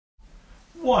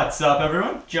What's up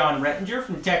everyone? John Rettinger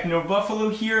from Techno Buffalo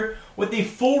here with a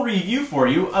full review for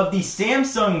you of the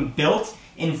Samsung built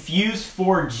Infuse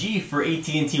 4G for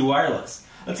AT&T Wireless.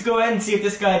 Let's go ahead and see if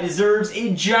this guy deserves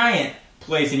a giant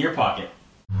place in your pocket.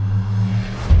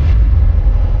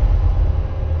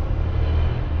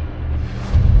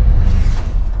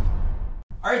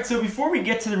 Alright, so before we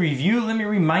get to the review, let me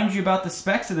remind you about the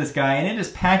specs of this guy, and it is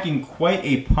packing quite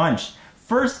a punch.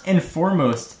 First and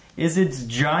foremost is its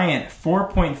giant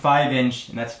 4.5 inch,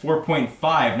 and that's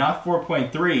 4.5, not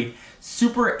 4.3,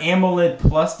 Super AMOLED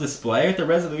Plus display with a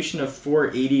resolution of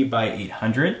 480 by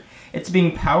 800. It's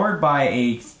being powered by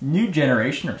a new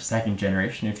generation, or second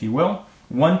generation if you will,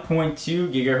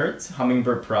 1.2 gigahertz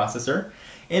Hummingbird processor.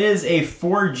 It is a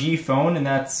 4G phone, and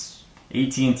that's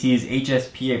AT&T's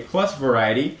HSPA Plus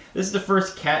variety. This is the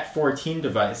first Cat 14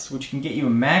 device, which can get you a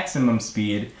maximum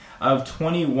speed of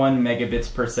 21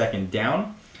 megabits per second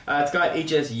down. It's got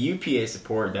HSUPA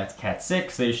support, that's Cat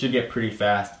 6, so you should get pretty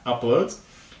fast uploads.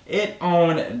 It,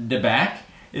 on the back,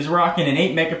 is rocking an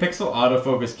 8 megapixel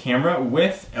autofocus camera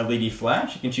with LED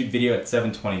flash. You can shoot video at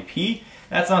 720p.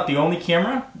 That's not the only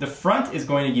camera. The front is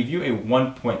going to give you a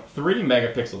 1.3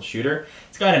 megapixel shooter.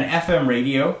 It's got an FM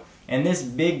radio, and this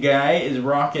big guy is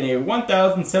rocking a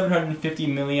 1750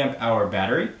 milliamp hour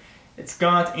battery. It's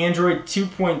got Android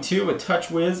 2.2 with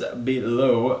TouchWiz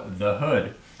below the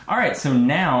hood. Alright, so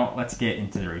now let's get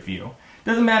into the review.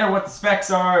 Doesn't matter what the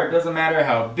specs are, it doesn't matter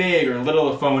how big or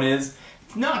little the phone is,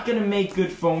 it's not going to make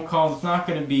good phone calls, it's not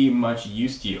going to be much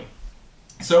use to you.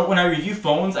 So when I review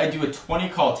phones, I do a 20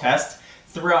 call test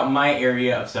throughout my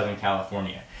area of Southern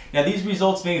California. Now these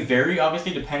results may vary,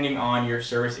 obviously, depending on your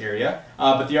service area,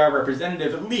 but they are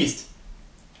representative at least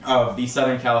of the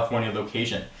Southern California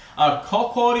location. Call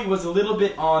quality was a little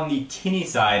bit on the tinny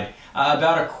side,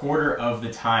 about a quarter of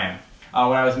the time.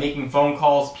 When I was making phone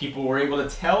calls, people were able to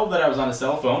tell that I was on a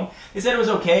cell phone. They said it was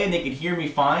okay and they could hear me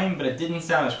fine, but it didn't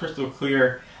sound as crystal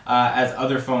clear as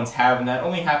other phones have, and that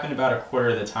only happened about a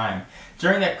quarter of the time.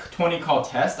 During that 20 call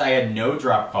test, I had no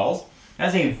drop calls.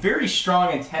 As a very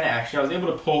strong antenna, actually, I was able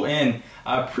to pull in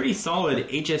pretty solid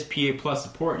HSPA Plus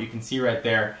support. You can see right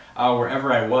there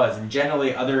wherever I was. And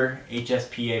generally, other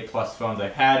HSPA Plus phones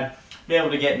I've had, been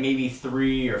able to get maybe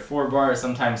 3 or 4 bars,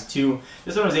 sometimes 2.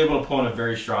 This one was able to pull in a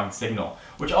very strong signal,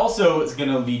 which also is going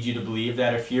to lead you to believe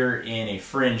that if you're in a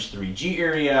fringe 3G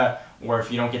area, or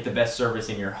if you don't get the best service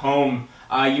in your home,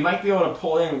 you might be able to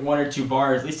pull in 1 or 2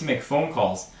 bars, at least to make phone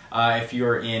calls, if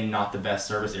you're in not the best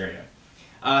service area.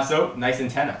 So, nice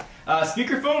antenna.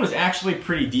 Speakerphone was actually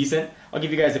pretty decent. I'll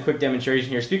give you guys a quick demonstration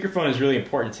here. Speakerphone is really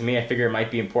important to me. I figure it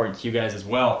might be important to you guys as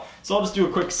well. So I'll just do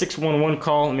a quick 611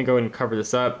 call. Let me go ahead and cover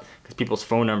this up, because people's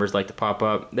phone numbers like to pop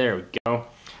up. There we go.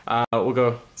 We'll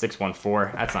go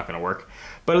 614. That's not going to work.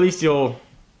 But at least you'll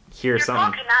hear something.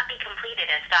 Your call cannot be completed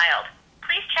as dialed.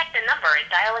 Please check the number and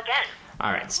dial again.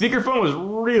 Alright, speakerphone was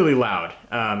really loud,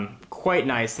 quite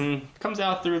nice, and comes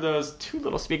out through those 2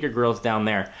 little speaker grills down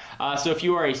there. So if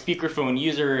you are a speakerphone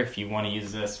user, if you want to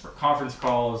use this for conference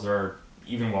calls or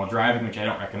even while driving, which I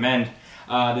don't recommend,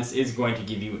 this is going to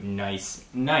give you nice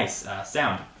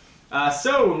sound.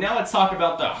 So now let's talk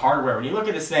about the hardware. When you look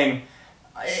at this thing,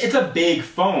 it's a big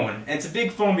phone, and it's a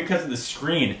big phone because of the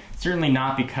screen, certainly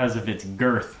not because of its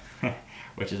girth,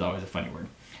 which is always a funny word.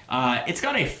 It's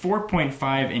got a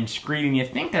 4.5 inch screen, and you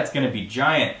think that's going to be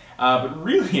giant, but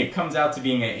really it comes out to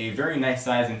being a very nice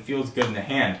size and feels good in the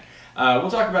hand. We'll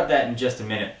talk about that in just a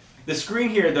minute. The screen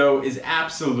here, though, is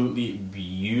absolutely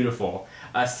beautiful.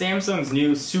 Samsung's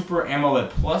new Super AMOLED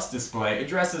Plus display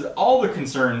addresses all the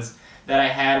concerns that I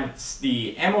had with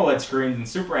the AMOLED screens and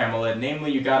Super AMOLED,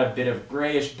 namely you got a bit of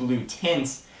grayish blue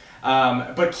tints,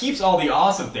 but keeps all the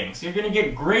awesome things. So you're going to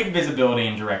get great visibility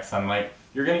in direct sunlight.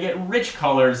 You're going to get rich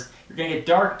colors, you're going to get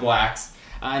dark blacks,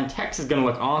 and text is going to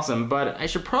look awesome, but I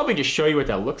should probably just show you what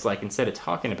that looks like instead of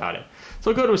talking about it.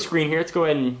 So we'll go to a screen here. Let's go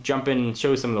ahead and jump in and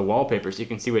show some of the wallpapers so you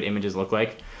can see what images look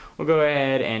like. We'll go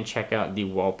ahead and check out the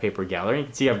wallpaper gallery. You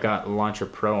can see I've got Launcher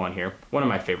Pro on here, one of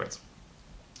my favorites.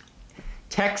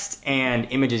 Text and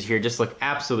images here just look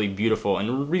absolutely beautiful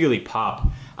and really pop.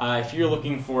 If you're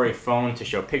looking for a phone to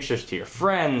show pictures to your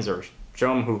friends or show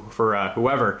them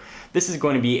whoever, this is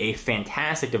going to be a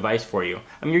fantastic device for you.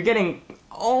 I mean, you're getting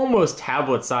almost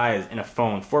tablet size in a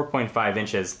phone. 4.5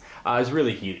 inches is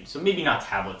really huge. So maybe not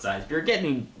tablet size, but you're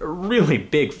getting a really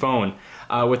big phone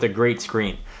with a great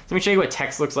screen. So let me show you what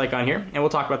text looks like on here, and we'll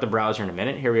talk about the browser in a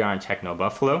minute. Here we are in Techno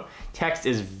Buffalo. Text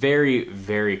is very,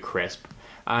 very crisp.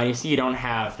 You see you don't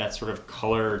have that sort of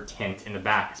color tint in the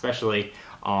back, especially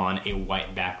on a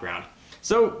white background.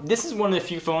 So this is one of the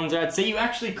few phones I'd say you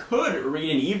actually could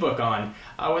read an ebook on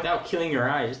without killing your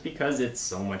eyes, just because it's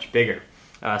so much bigger.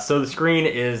 So the screen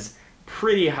is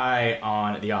pretty high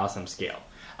on the awesome scale.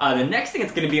 The next thing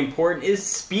that's going to be important is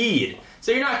speed.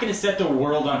 So you're not going to set the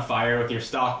world on fire with your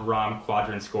stock ROM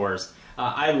quadrant scores.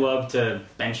 I love to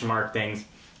benchmark things.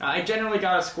 I generally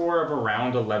got a score of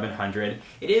around 1100.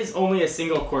 It is only a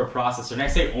single core processor, and I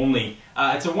say only,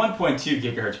 it's a 1.2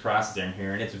 gigahertz processor in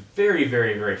here, and it's very,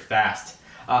 very, very fast.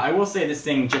 I will say this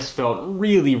thing just felt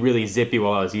really, really zippy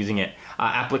while I was using it.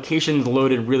 Applications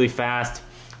loaded really fast.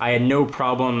 I had no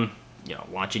problem,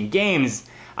 launching games.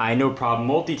 I had no problem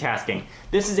multitasking.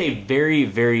 This is a very,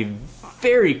 very,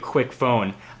 very quick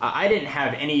phone. I didn't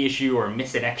have any issue or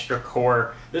miss an extra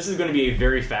core. This is going to be a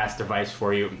very fast device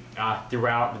for you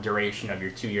throughout the duration of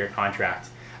your 2-year contract.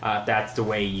 If that's the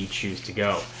way you choose to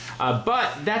go.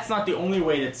 But that's not the only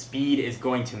way that speed is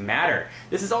going to matter.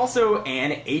 This is also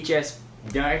an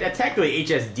technically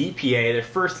HSDPA, the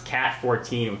first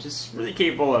Cat14, which is really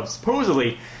capable of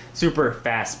supposedly super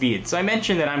fast speed. So I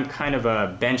mentioned that I'm kind of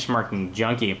a benchmarking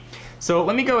junkie. So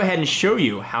let me go ahead and show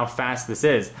you how fast this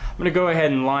is. I'm going to go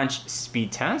ahead and launch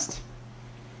speed test.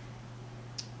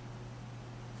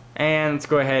 And let's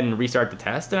go ahead and restart the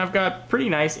test. And I've got pretty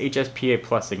nice HSPA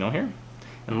plus signal here.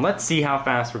 And let's see how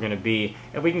fast we're going to be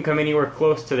if we can come anywhere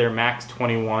close to their max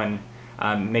 21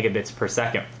 megabits per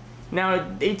second. Now,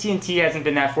 AT&T hasn't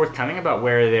been that forthcoming about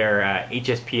where their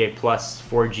HSPA plus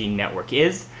 4G network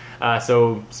is.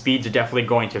 So speeds are definitely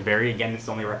going to vary. Again, this is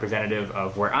only representative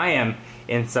of where I am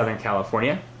in Southern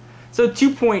California. So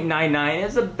 2.99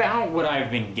 is about what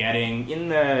I've been getting in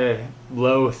the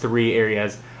low 3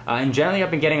 areas. And generally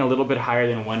I've been getting a little bit higher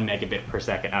than 1 megabit per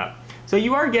second up. So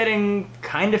you are getting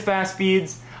kind of fast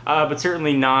speeds, but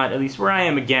certainly not, at least where I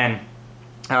am again,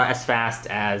 as fast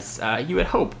as you would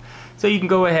hope. So you can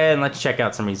go ahead and let's check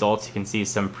out some results. You can see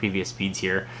some previous speeds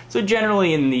here. So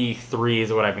generally in the 3s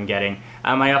is what I've been getting.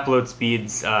 My upload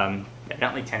speeds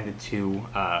definitely tended to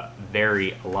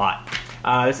vary a lot.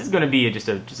 This is going to be just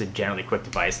a generally quick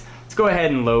device. Let's go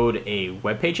ahead and load a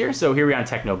web page here. So here we are on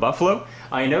Techno Buffalo.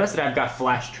 You notice that I've got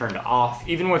flash turned off.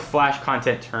 Even with flash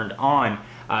content turned on,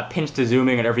 pinch to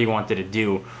zooming, whatever you wanted to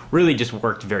do, really just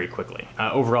worked very quickly.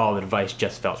 Overall, the device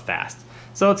just felt fast.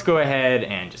 So let's go ahead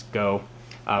and just go.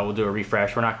 We'll do a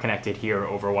refresh. We're not connected here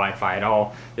over Wi-Fi at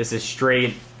all. This is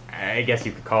straight, I guess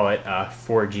you could call it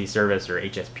 4G service or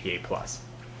HSPA+.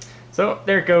 So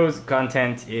there it goes.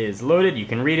 Content is loaded. You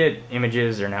can read it.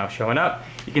 Images are now showing up.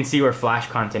 You can see where flash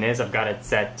content is. I've got it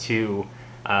set to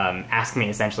ask me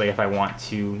essentially if I want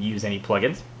to use any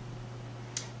plugins.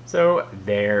 So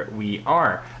there we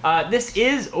are. This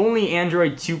is only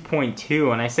Android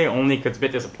 2.2, and I say only because it's a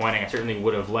bit disappointing. I certainly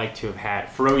would have liked to have had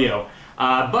Froyo.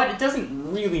 But it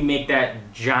doesn't really make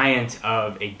that giant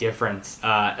of a difference,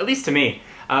 at least to me.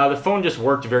 The phone just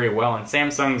worked very well, and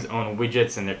Samsung's own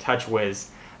widgets and their TouchWiz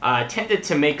tended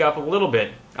to make up a little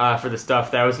bit for the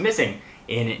stuff that I was missing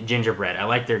in Gingerbread. I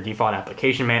like their default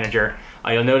application manager.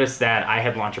 You'll notice that I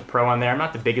had Launcher Pro on there. I'm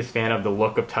not the biggest fan of the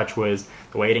look of TouchWiz,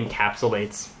 the way it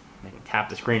encapsulates, I can tap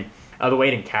the screen, the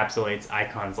way it encapsulates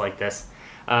icons like this.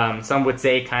 Some would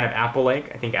say kind of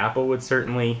Apple-like. I think Apple would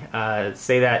certainly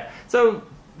say that. So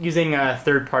using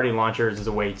third-party launchers is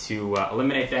a way to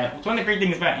eliminate that. It's one of the great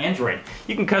things about Android.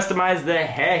 You can customize the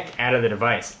heck out of the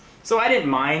device. So I didn't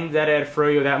mind that it had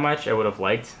Froyo that much. I would have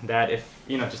liked that if,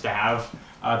 just to have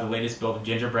the latest build of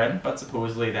Gingerbread, but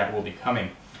supposedly that will be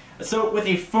coming. So with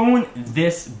a phone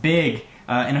this big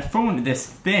and a phone this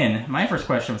thin, my first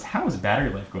question was, how is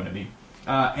battery life going to be?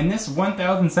 And this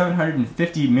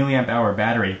 1,750 milliamp hour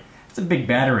battery, it's a big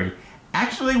battery,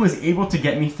 actually was able to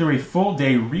get me through a full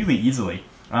day really easily.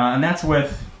 And that's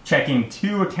with checking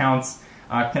 2 accounts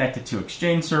connected to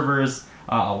Exchange servers,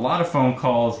 a lot of phone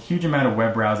calls, huge amount of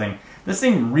web browsing. This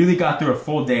thing really got through a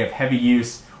full day of heavy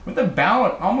use with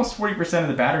about almost 40% of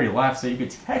the battery left, so you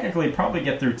could technically probably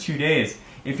get through 2 days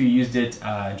if you used it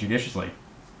judiciously.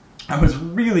 I was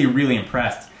really, really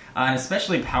impressed. And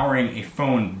especially powering a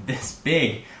phone this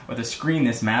big with a screen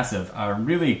this massive.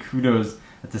 Really kudos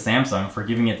to Samsung for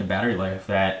giving it the battery life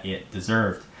that it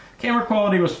deserved. Camera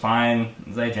quality was fine.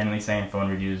 As I generally say in phone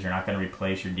reviews, you're not going to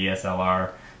replace your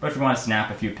DSLR. But if you want to snap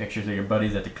a few pictures of your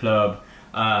buddies at the club,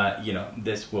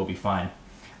 this will be fine.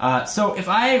 So if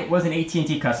I was an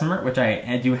AT&T customer, which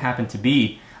I do happen to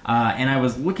be, and I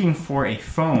was looking for a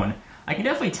phone, I can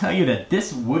definitely tell you that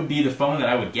this would be the phone that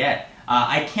I would get.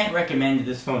 I can't recommend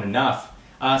this phone enough.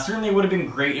 Certainly it would have been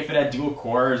great if it had dual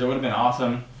cores. It would have been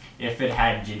awesome if it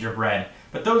had Gingerbread.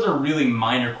 But those are really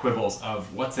minor quibbles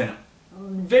of what's a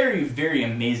very, very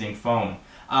amazing phone.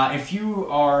 If you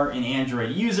are an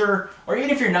Android user, or even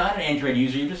if you're not an Android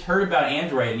user, you just heard about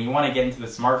Android and you want to get into the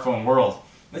smartphone world,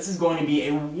 this is going to be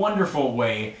a wonderful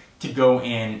way to go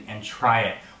in and try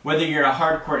it. Whether you're a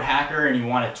hardcore hacker and you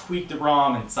want to tweak the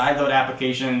ROM and sideload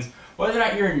applications, whether or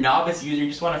not you're a novice user, you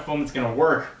just want a phone that's going to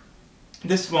work,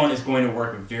 this phone is going to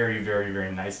work very, very,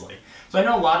 very nicely. So I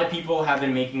know a lot of people have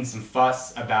been making some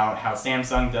fuss about how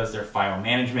Samsung does their file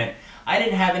management. I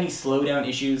didn't have any slowdown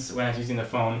issues when I was using the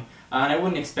phone, and I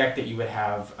wouldn't expect that you would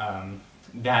have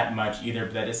that much either,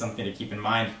 but that is something to keep in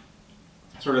mind.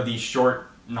 Sort of the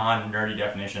short, non-nerdy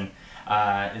definition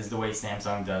is the way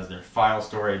Samsung does their file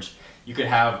storage. You could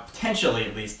have, potentially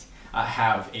at least,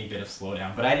 have a bit of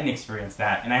slowdown, but I didn't experience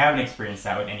that, and I haven't experienced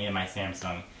that with any of my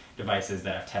Samsung devices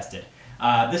that I've tested.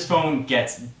 This phone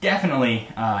gets definitely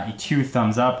a 2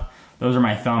 thumbs up. Those are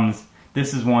my thumbs.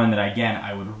 This is one that, again,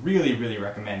 I would really, really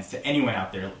recommend to anyone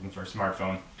out there looking for a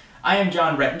smartphone. I am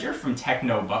John Rettinger from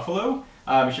Techno Buffalo.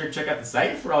 Be sure to check out the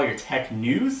site for all your tech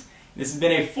news. This has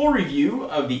been a full review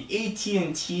of the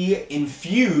AT&T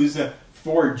Infuse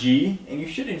 4G, and you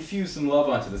should infuse some love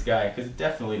onto this guy because it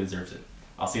definitely deserves it.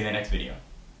 I'll see you in the next video.